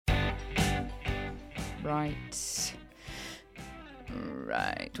Right,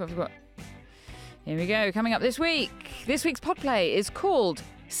 what have we got? Here we go, coming up this week. This week's podplay is called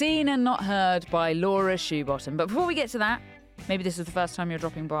Seen and Not Heard by Laura Shoebottom. But before we get to that, maybe this is the first time you're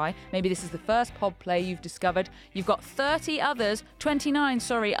dropping by. Maybe this is the first podplay you've discovered. You've got 29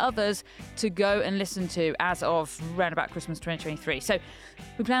 others to go and listen to as of round about Christmas 2023. So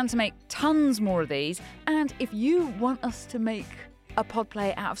we plan to make tons more of these. And if you want us to make a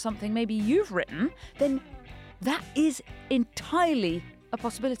podplay out of something maybe you've written, then that is entirely a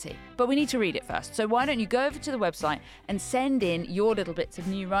possibility. But we need to read it first. So why don't you go over to the website and send in your little bits of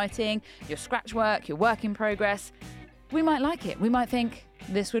new writing, your scratch work, your work in progress. We might like it. We might think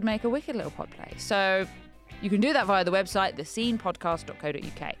this would make a wicked little podplay. So you can do that via the website,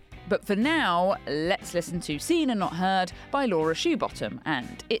 thescenepodcast.co.uk. But for now, let's listen to Seen and Not Heard by Laura Shoebottom.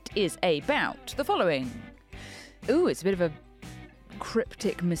 And it is about the following. Ooh, it's a bit of a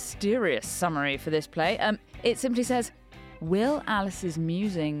cryptic, mysterious summary for this play. It simply says, will Alice's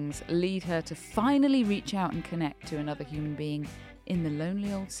musings lead her to finally reach out and connect to another human being in the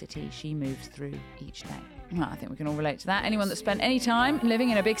lonely old city she moves through each day? Well, I think we can all relate to that. Anyone that spent any time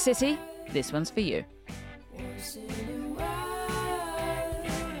living in a big city, this one's for you.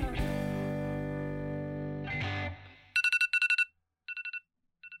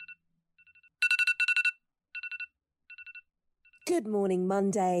 Good morning,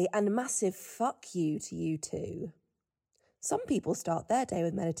 Monday, and a massive fuck you to you too. Some people start their day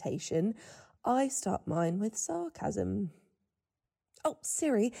with meditation. I start mine with sarcasm. Oh,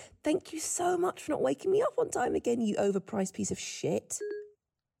 Siri, thank you so much for not waking me up on time again, you overpriced piece of shit.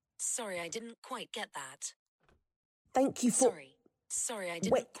 Sorry, I didn't quite get that. Thank you for... Sorry, I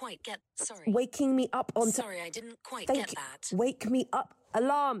didn't quite get... Sorry. Waking me up on time. Sorry, I didn't quite get that. Wake me up.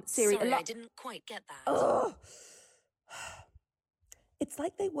 Alarm, Siri. Sorry, I didn't quite get that. Ugh. It's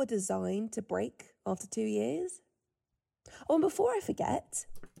like they were designed to break after 2 years. Oh, and before I forget,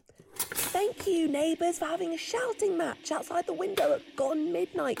 thank you, neighbours, for having a shouting match outside the window at gone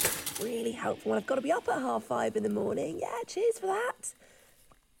midnight. Really helpful when I've got to be up at 5:30 in the morning. Yeah, cheers for that.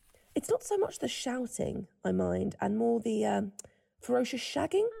 It's not so much the shouting I mind, and more the ferocious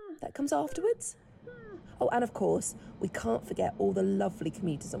shagging that comes afterwards. Oh, and of course, we can't forget all the lovely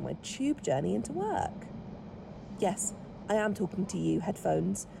commuters on my tube journey into work. Yes, I am talking to you,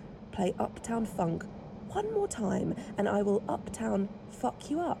 headphones. Play Uptown Funk one more time and I will uptown fuck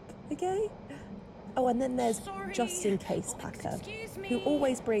you up, okay? Oh, and then there's Just In Case Packer, who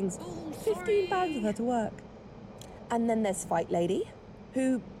always brings 15 bags with her to work. And then there's Fight Lady,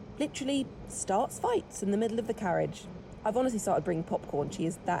 who literally starts fights in the middle of the carriage. I've honestly started bringing popcorn. She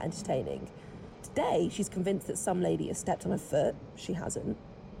is that entertaining. Today, she's convinced that some lady has stepped on her foot. She hasn't.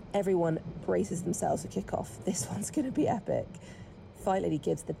 Everyone braces themselves for kick-off. This one's going to be epic. Fight Lady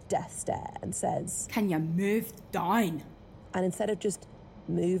gives the death stare and says, "Can you move down?" And instead of just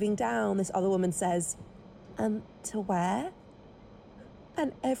moving down, this other woman says, to where?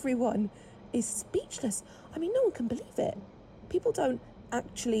 And everyone is speechless. I mean, no one can believe it. People don't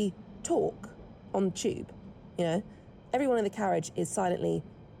actually talk on the tube, you know? Everyone in the carriage is silently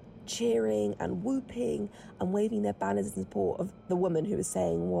cheering and whooping and waving their banners in support of the woman who is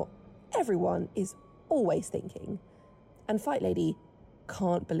saying what everyone is always thinking. And Fight Lady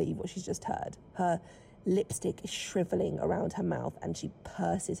can't believe what she's just heard. Her lipstick is shrivelling around her mouth and she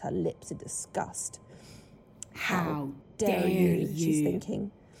purses her lips in disgust. How dare you? She's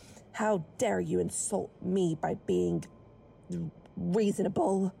thinking. How dare you insult me by being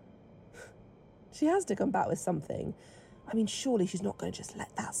reasonable? She has to come back with something. I mean, surely she's not going to just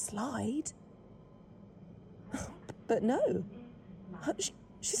let that slide. But no,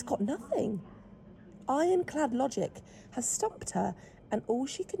 she's got nothing. Ironclad logic has stumped her, and all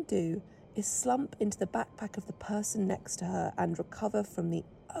she can do is slump into the backpack of the person next to her and recover from the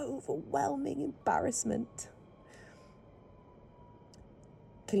overwhelming embarrassment.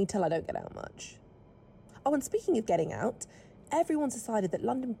 Can you tell I don't get out much? Oh, and speaking of getting out, everyone's decided that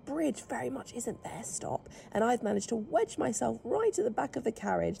London Bridge very much isn't their stop, and I've managed to wedge myself right at the back of the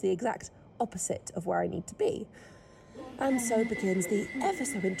carriage, the exact opposite of where I need to be. And so begins the ever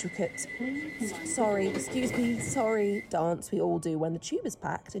so intricate, sorry dance we all do when the tube is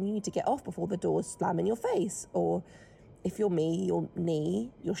packed and you need to get off before the doors slam in your face. Or, if you're me, your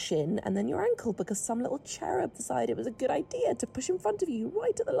knee, your shin, and then your ankle because some little cherub decided it was a good idea to push in front of you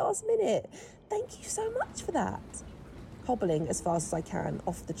right at the last minute. Thank you so much for that. Hobbling as fast as I can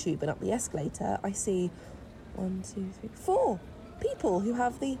off the tube and up the escalator, I see 4 people who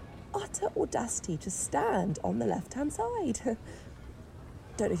have the utter audacity to stand on the left-hand side.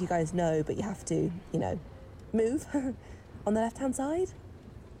 Don't know if you guys know, but you have to, move on the left-hand side.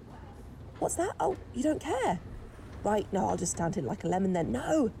 What's that? Oh, you don't care? Right, no, I'll just stand in like a lemon then.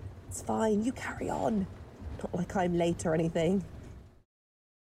 No, it's fine, you carry on. Not like I'm late or anything.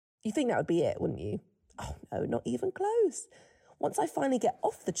 You think that would be it, wouldn't you? Oh no, not even close. Once I finally get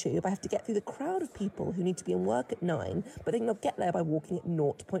off the tube, I have to get through the crowd of people who need to be in work at 9, but think they'll get there by walking at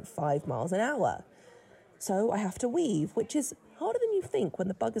 0.5 miles an hour. So I have to weave, which is harder than you think when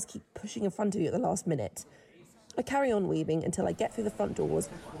the buggers keep pushing in front of you at the last minute. I carry on weaving until I get through the front doors,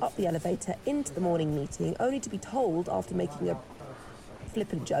 up the elevator, into the morning meeting, only to be told after making a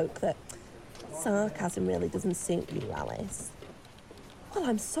flippant joke that sarcasm really doesn't suit you, Alice. Well,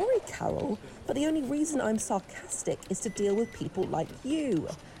 I'm sorry, Carol, but the only reason I'm sarcastic is to deal with people like you.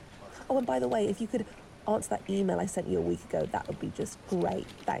 Oh, and by the way, if you could answer that email I sent you a week ago, that would be just great,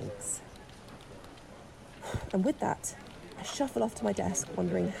 thanks. And with that, I shuffle off to my desk,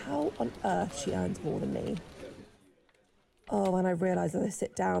 wondering how on earth she earns more than me. Oh, and I realise as I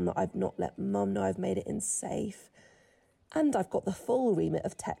sit down that I've not let Mum know I've made it in safe. And I've got the full remit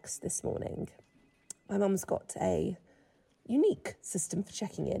of text this morning. My mum's got a unique system for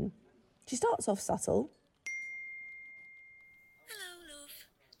checking in. She starts off subtle. Hello, love.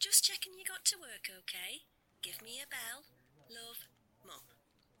 Just checking you got to work okay. Give me a bell. Love, Mum.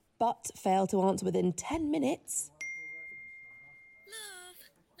 But fail to answer within 10 minutes. Love,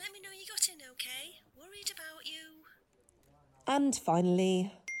 let me know you got in okay. Worried about you. And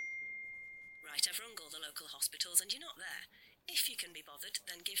finally... Right, I've rung all the local hospitals and you're not there. If you can be bothered,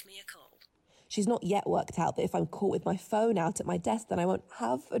 then give me a call. She's not yet worked out that if I'm caught with my phone out at my desk, then I won't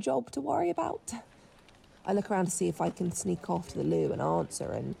have a job to worry about. I look around to see if I can sneak off to the loo and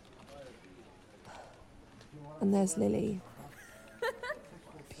answer, and there's Lily.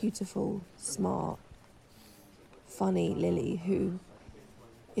 Beautiful, smart, funny Lily, who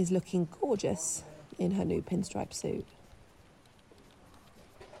is looking gorgeous in her new pinstripe suit.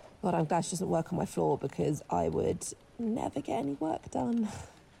 God, I'm glad she doesn't work on my floor because I would never get any work done.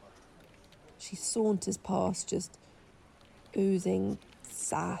 She saunters past, just oozing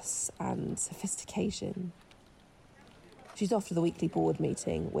sass and sophistication. She's off to the weekly board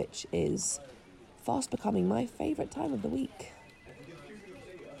meeting, which is fast becoming my favourite time of the week.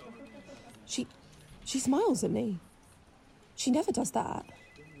 She smiles at me. She never does that.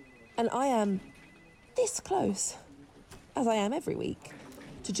 And I am this close, as I am every week,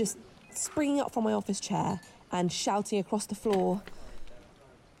 to just springing up from my office chair and shouting across the floor,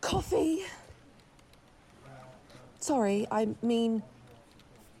 "Coffee!" Sorry, I mean,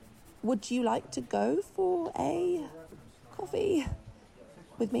 would you like to go for a coffee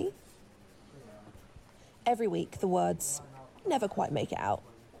with me? Every week, the words never quite make it out.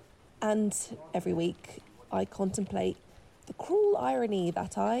 And every week, I contemplate the cruel irony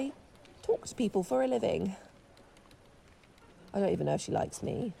that I talk to people for a living. I don't even know if she likes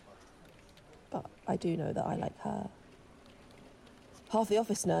me, but I do know that I like her. Half the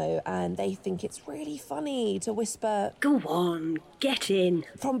office know, and they think it's really funny to whisper, "Go on, get in,"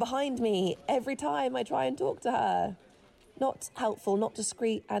 from behind me every time I try and talk to her. Not helpful, not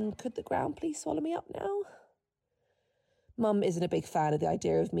discreet, and could the ground please swallow me up now? Mum isn't a big fan of the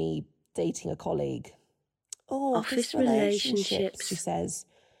idea of me dating a colleague. Oh, office relationships, she says.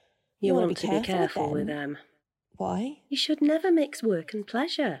 You want to be careful with them. Why? You should never mix work and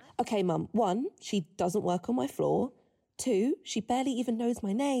pleasure. Okay, Mum. 1, she doesn't work on my floor. 2, she barely even knows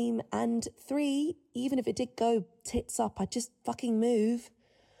my name. And 3, even if it did go tits up, I'd just fucking move.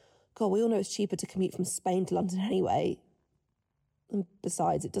 God, we all know it's cheaper to commute from Spain to London anyway. And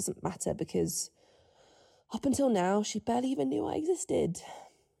besides, it doesn't matter because up until now, she barely even knew I existed.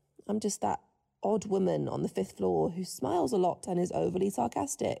 I'm just that odd woman on the 5th floor who smiles a lot and is overly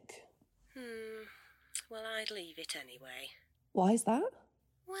sarcastic. Well, I'd leave it anyway. Why is that?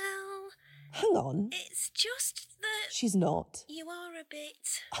 Well... Hang on. It's just that... She's not. You are a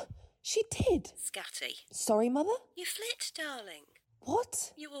bit... She did. Scatty. Sorry, Mother? You flit, darling.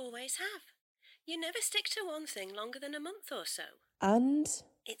 What? You always have. You never stick to one thing longer than a month or so. And?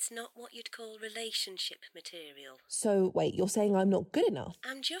 It's not what you'd call relationship material. So, wait, you're saying I'm not good enough?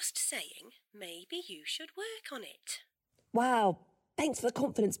 I'm just saying, maybe you should work on it. Wow, thanks for the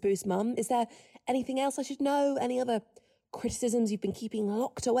confidence boost, Mum. Is there anything else I should know? Any other criticisms you've been keeping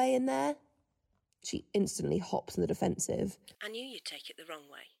locked away in there? She instantly hops in the defensive. I knew you'd take it the wrong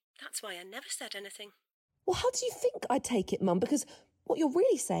way. That's why I never said anything. Well, how do you think I'd take it, Mum? Because what you're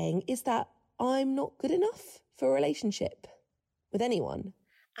really saying is that I'm not good enough for a relationship with anyone.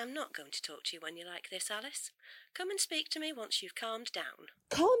 I'm not going to talk to you when you're like this, Alice. Come and speak to me once you've calmed down.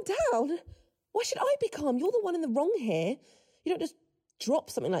 Calm down? Why should I be calm? You're the one in the wrong here. You don't just drop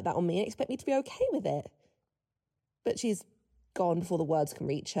something like that on me and expect me to be okay with it. But she's gone before the words can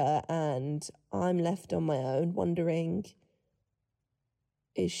reach her, and I'm left on my own wondering,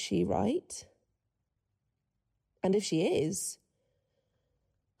 is she right? And if she is,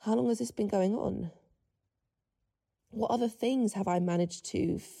 how long has this been going on? What other things have I managed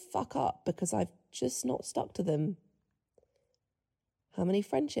to fuck up because I've just not stuck to them? How many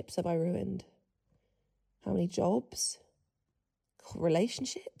friendships have I ruined? How many jobs?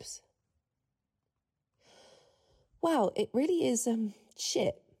 Relationships? Wow, it really is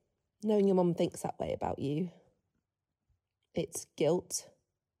shit knowing your mum thinks that way about you. It's guilt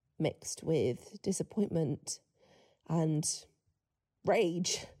mixed with disappointment and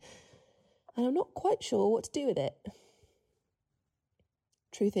rage. And I'm not quite sure what to do with it.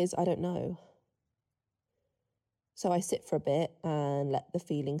 Truth is, I don't know. So I sit for a bit and let the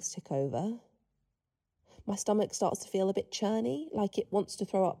feelings tick over. My stomach starts to feel a bit churny, like it wants to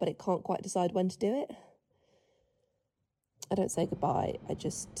throw up, but it can't quite decide when to do it. I don't say goodbye, I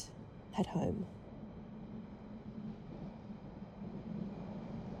just head home.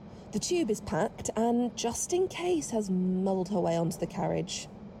 The tube is packed and, just in case, has muddled her way onto the carriage.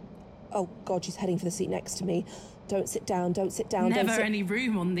 Oh God, she's heading for the seat next to me. Don't sit down, don't sit down, Never any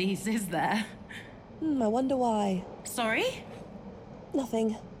room on these, is there? I wonder why. Sorry?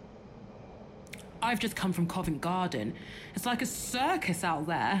 Nothing. I've just come from Covent Garden. It's like a circus out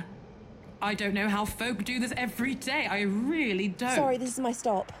there. I don't know how folk do this every day. I really don't. Sorry, this is my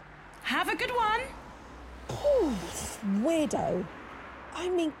stop. Have a good one. Weirdo. I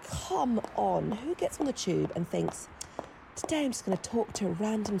mean, come on. Who gets on the tube and thinks, today I'm just going to talk to a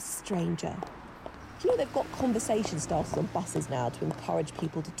random stranger? You know they've got conversation starters on buses now to encourage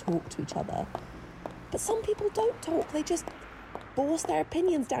people to talk to each other. But some people don't talk. They just force their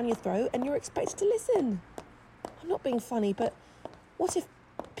opinions down your throat and you're expected to listen. I'm not being funny, but what if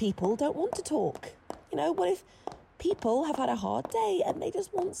people don't want to talk? You know, what if people have had a hard day and they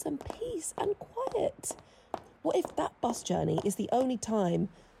just want some peace and quiet? What if that bus journey is the only time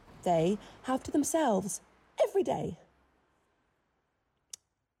they have to themselves every day?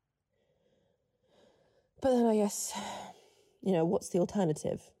 But then I guess, you know, what's the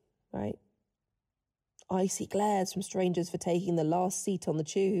alternative, right? Icy glares from strangers for taking the last seat on the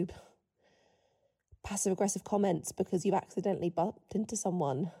tube. Passive-aggressive comments because you accidentally bumped into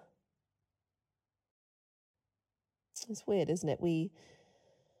someone. It's weird, isn't it? We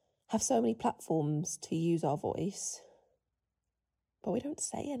have so many platforms to use our voice, but we don't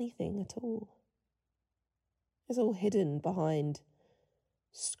say anything at all. It's all hidden behind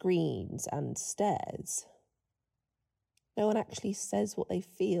screens and stairs. No one actually says what they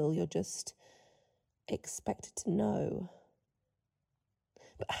feel. You're just expected to know.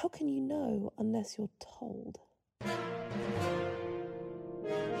 But how can you know unless you're told?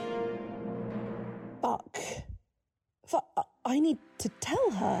 Fuck. I need to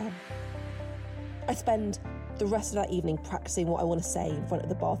tell her. I spend the rest of that evening practicing what I want to say in front of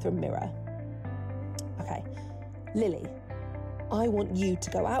the bathroom mirror. Okay, Lily, I want you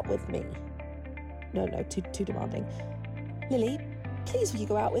to go out with me. No, too demanding. Lily, please will you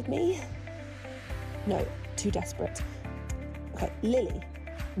go out with me? No, too desperate. Okay, Lily,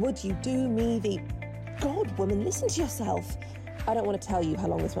 would you do me the... God, woman, listen to yourself. I don't want to tell you how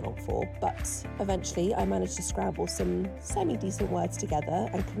long this went on for, but eventually I managed to scrabble some semi-decent words together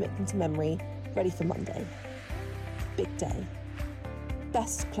and commit them to memory, ready for Monday. Big day.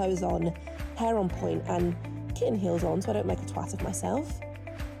 Best clothes on, hair on point, and kitten heels on so I don't make a twat of myself.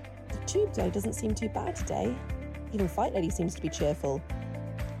 The tube day doesn't seem too bad today. Even Fight Lady seems to be cheerful.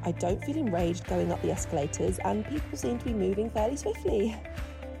 I don't feel enraged going up the escalators, and people seem to be moving fairly swiftly.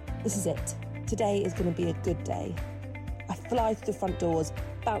 This is it. Today is going to be a good day. I fly through the front doors,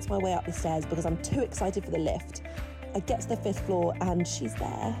 bounce my way up the stairs because I'm too excited for the lift. I get to the 5th floor and she's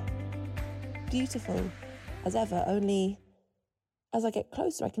there. Beautiful as ever, only as I get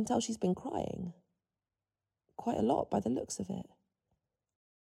closer I can tell she's been crying. Quite a lot by the looks of it.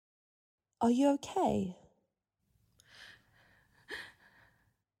 Are you okay?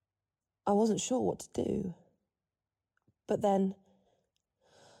 I wasn't sure what to do. But then...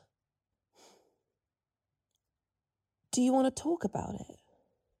 Do you want to talk about it?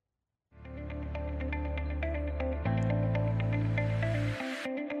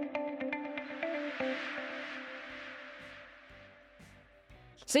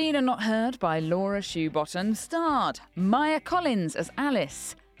 Seen and Not Heard by Laura Shoebottom starred Maya Collins as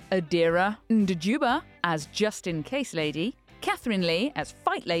Alice, Adira Ndajuba as Just In Case Lady, Catherine Lee as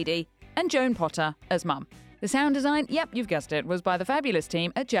Fight Lady, and Joan Potter as Mum. The sound design, yep, you've guessed it, was by the fabulous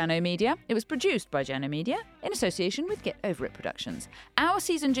team at Jano Media. It was produced by Jano Media in association with Get Over It Productions. Our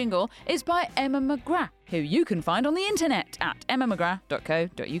season jingle is by Emma McGrath, who you can find on the internet at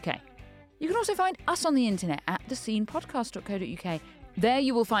emmamcgrath.co.uk. You can also find us on the internet at thescenepodcast.co.uk. There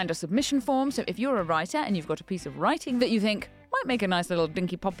you will find a submission form, so if you're a writer and you've got a piece of writing that you think might make a nice little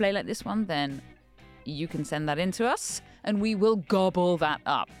dinky pop play like this one, then you can send that in to us and we will gobble that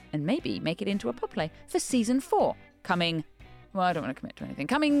up and maybe make it into a pop play for season 4. Coming, well, I don't want to commit to anything.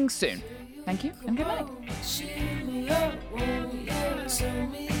 Coming soon. Thank you and good night.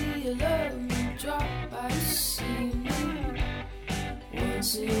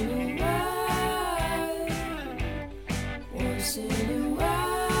 Once in a